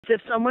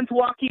If someone's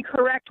walking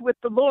correct with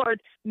the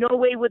Lord, no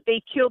way would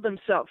they kill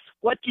themselves.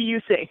 What do you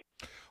say?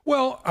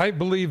 Well, I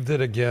believe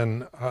that,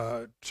 again,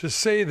 to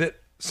say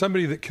that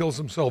somebody that kills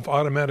himself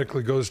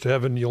automatically goes to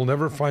heaven, you'll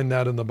never find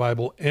that in the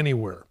Bible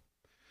anywhere.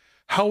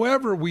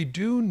 However, we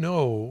do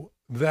know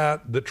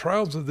that the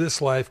trials of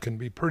this life can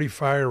be pretty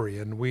fiery,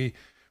 and we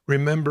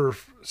remember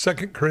 2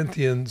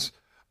 Corinthians,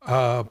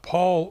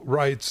 Paul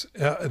writes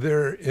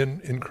there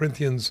in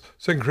Corinthians,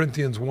 2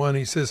 Corinthians 1,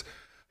 he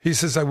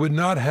says, I would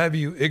not have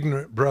you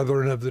ignorant,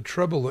 brethren, of the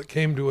trouble that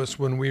came to us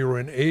when we were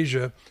in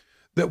Asia,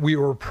 that we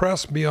were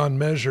pressed beyond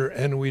measure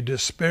and we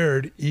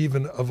despaired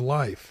even of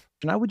life.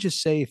 And I would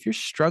just say, if you're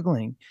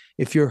struggling,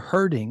 if you're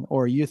hurting,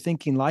 or you're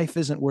thinking life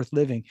isn't worth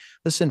living,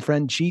 listen,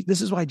 friend,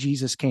 this is why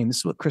Jesus came. This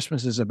is what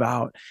Christmas is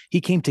about. He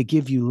came to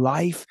give you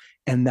life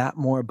and that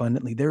more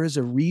abundantly. There is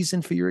a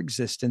reason for your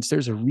existence.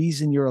 There's a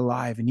reason you're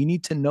alive. And you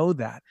need to know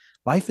that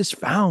life is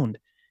found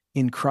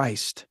in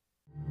Christ.